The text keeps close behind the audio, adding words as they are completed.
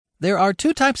There are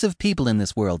two types of people in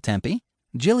this world, Tempy.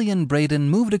 Jillian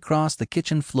Braden moved across the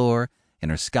kitchen floor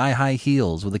in her sky-high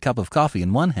heels with a cup of coffee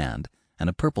in one hand and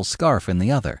a purple scarf in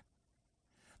the other.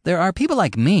 There are people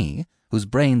like me, whose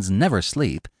brains never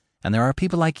sleep, and there are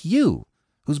people like you,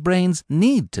 whose brains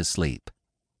need to sleep.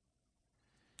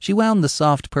 She wound the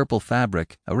soft purple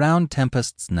fabric around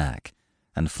Tempest's neck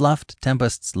and fluffed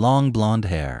Tempest's long blonde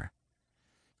hair.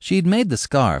 She'd made the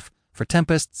scarf for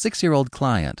Tempest's 6-year-old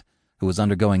client who was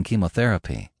undergoing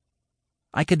chemotherapy.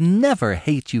 I could never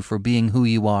hate you for being who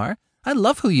you are. I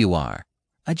love who you are.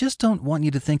 I just don't want you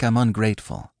to think I'm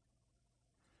ungrateful.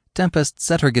 Tempest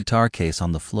set her guitar case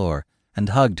on the floor and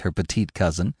hugged her petite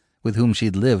cousin, with whom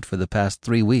she'd lived for the past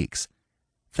 3 weeks.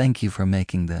 Thank you for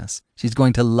making this. She's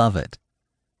going to love it.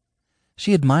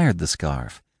 She admired the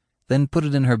scarf, then put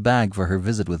it in her bag for her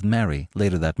visit with Mary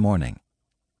later that morning.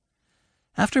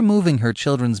 After moving her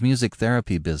children's music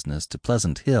therapy business to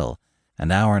Pleasant Hill, an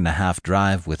hour-and-a-half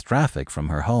drive with traffic from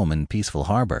her home in Peaceful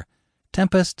Harbor,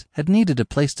 Tempest had needed a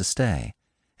place to stay,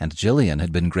 and Jillian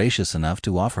had been gracious enough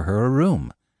to offer her a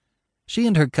room. She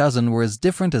and her cousin were as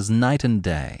different as night and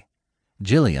day.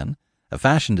 Jillian, a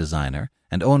fashion designer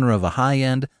and owner of a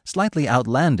high-end, slightly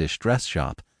outlandish dress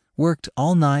shop, worked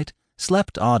all night,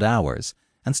 slept odd hours,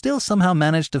 and still somehow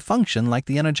managed to function like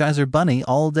the Energizer Bunny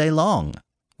all day long,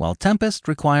 while Tempest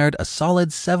required a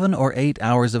solid 7 or 8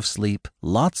 hours of sleep,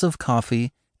 lots of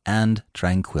coffee, and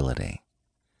tranquility.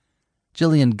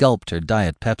 Jillian gulped her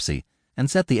Diet Pepsi and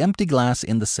set the empty glass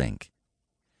in the sink.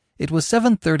 It was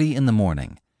 7:30 in the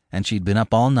morning, and she'd been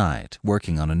up all night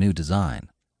working on a new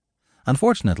design.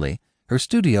 Unfortunately, her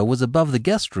studio was above the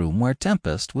guest room where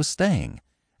Tempest was staying,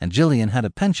 and Jillian had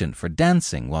a penchant for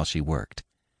dancing while she worked.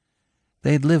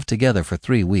 They'd lived together for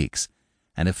 3 weeks,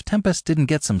 and if Tempest didn't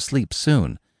get some sleep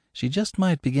soon, she just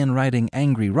might begin writing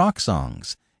angry rock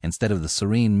songs instead of the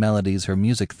serene melodies her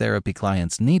music therapy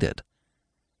clients needed.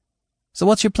 So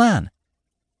what's your plan?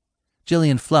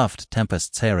 Jillian fluffed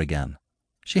Tempest's hair again.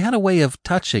 She had a way of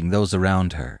touching those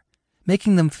around her,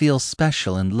 making them feel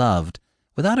special and loved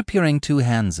without appearing too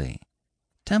handsy.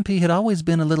 Tempy had always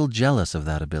been a little jealous of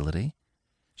that ability.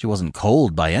 She wasn't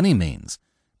cold by any means,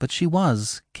 but she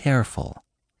was careful.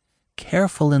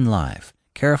 Careful in life,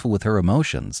 careful with her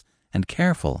emotions, and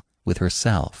careful with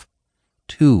herself.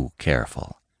 Too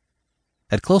careful.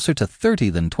 At closer to 30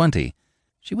 than 20,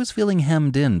 she was feeling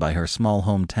hemmed in by her small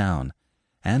hometown,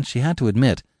 and she had to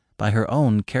admit, by her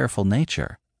own careful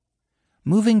nature.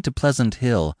 Moving to Pleasant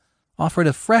Hill offered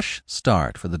a fresh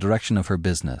start for the direction of her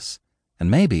business,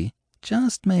 and maybe,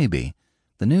 just maybe,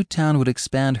 the new town would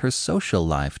expand her social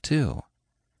life too.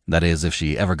 That is, if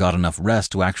she ever got enough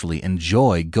rest to actually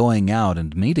enjoy going out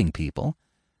and meeting people.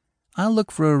 I'll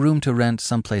look for a room to rent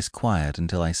someplace quiet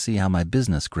until I see how my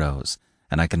business grows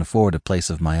and I can afford a place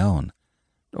of my own.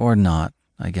 Or not,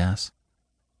 I guess,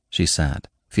 she said,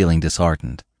 feeling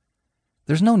disheartened.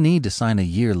 There's no need to sign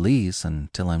a year lease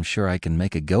until I'm sure I can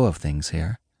make a go of things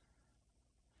here.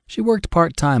 She worked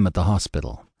part-time at the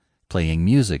hospital, playing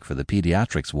music for the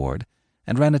pediatrics ward,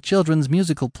 and ran a children's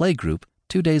musical playgroup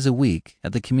 2 days a week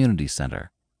at the community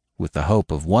center, with the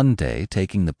hope of one day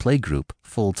taking the playgroup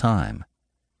full-time.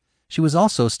 She was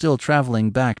also still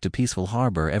traveling back to Peaceful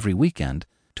Harbor every weekend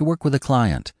to work with a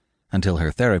client until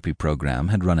her therapy program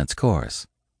had run its course.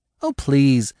 Oh,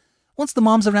 please, once the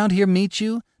moms around here meet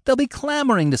you, they'll be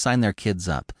clamoring to sign their kids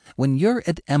up. When you're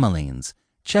at Emmeline's,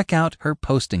 check out her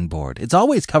posting board. It's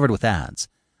always covered with ads.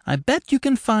 I bet you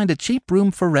can find a cheap room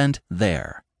for rent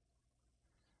there.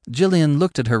 Jillian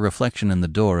looked at her reflection in the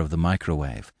door of the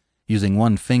microwave, using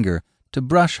one finger to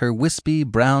brush her wispy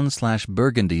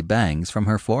brown/burgundy bangs from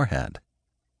her forehead.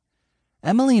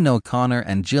 Emmeline O'Connor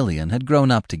and Jillian had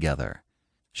grown up together.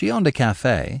 She owned a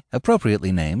cafe,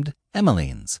 appropriately named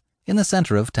Emmeline's, in the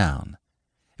center of town.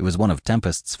 It was one of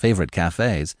Tempest's favorite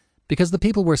cafes because the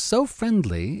people were so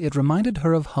friendly it reminded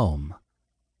her of home.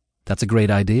 That's a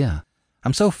great idea.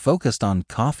 I'm so focused on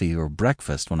coffee or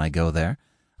breakfast when I go there,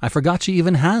 I forgot she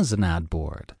even has an ad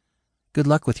board. Good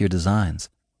luck with your designs.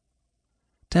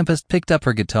 Tempest picked up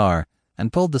her guitar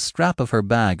and pulled the strap of her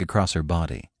bag across her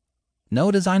body.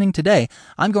 No designing today.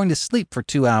 I'm going to sleep for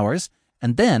 2 hours,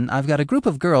 and then I've got a group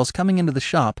of girls coming into the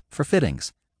shop for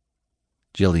fittings.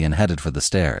 Jillian headed for the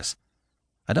stairs.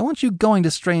 I don't want you going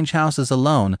to strange houses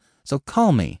alone, so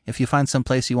call me if you find some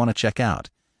place you want to check out.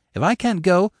 If I can't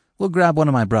go, we'll grab one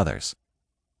of my brothers.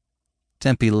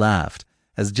 Tempy laughed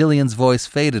as Jillian's voice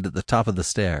faded at the top of the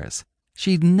stairs.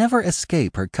 She'd never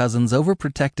escape her cousin's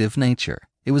overprotective nature.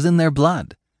 It was in their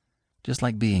blood, just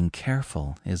like being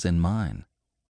careful is in mine.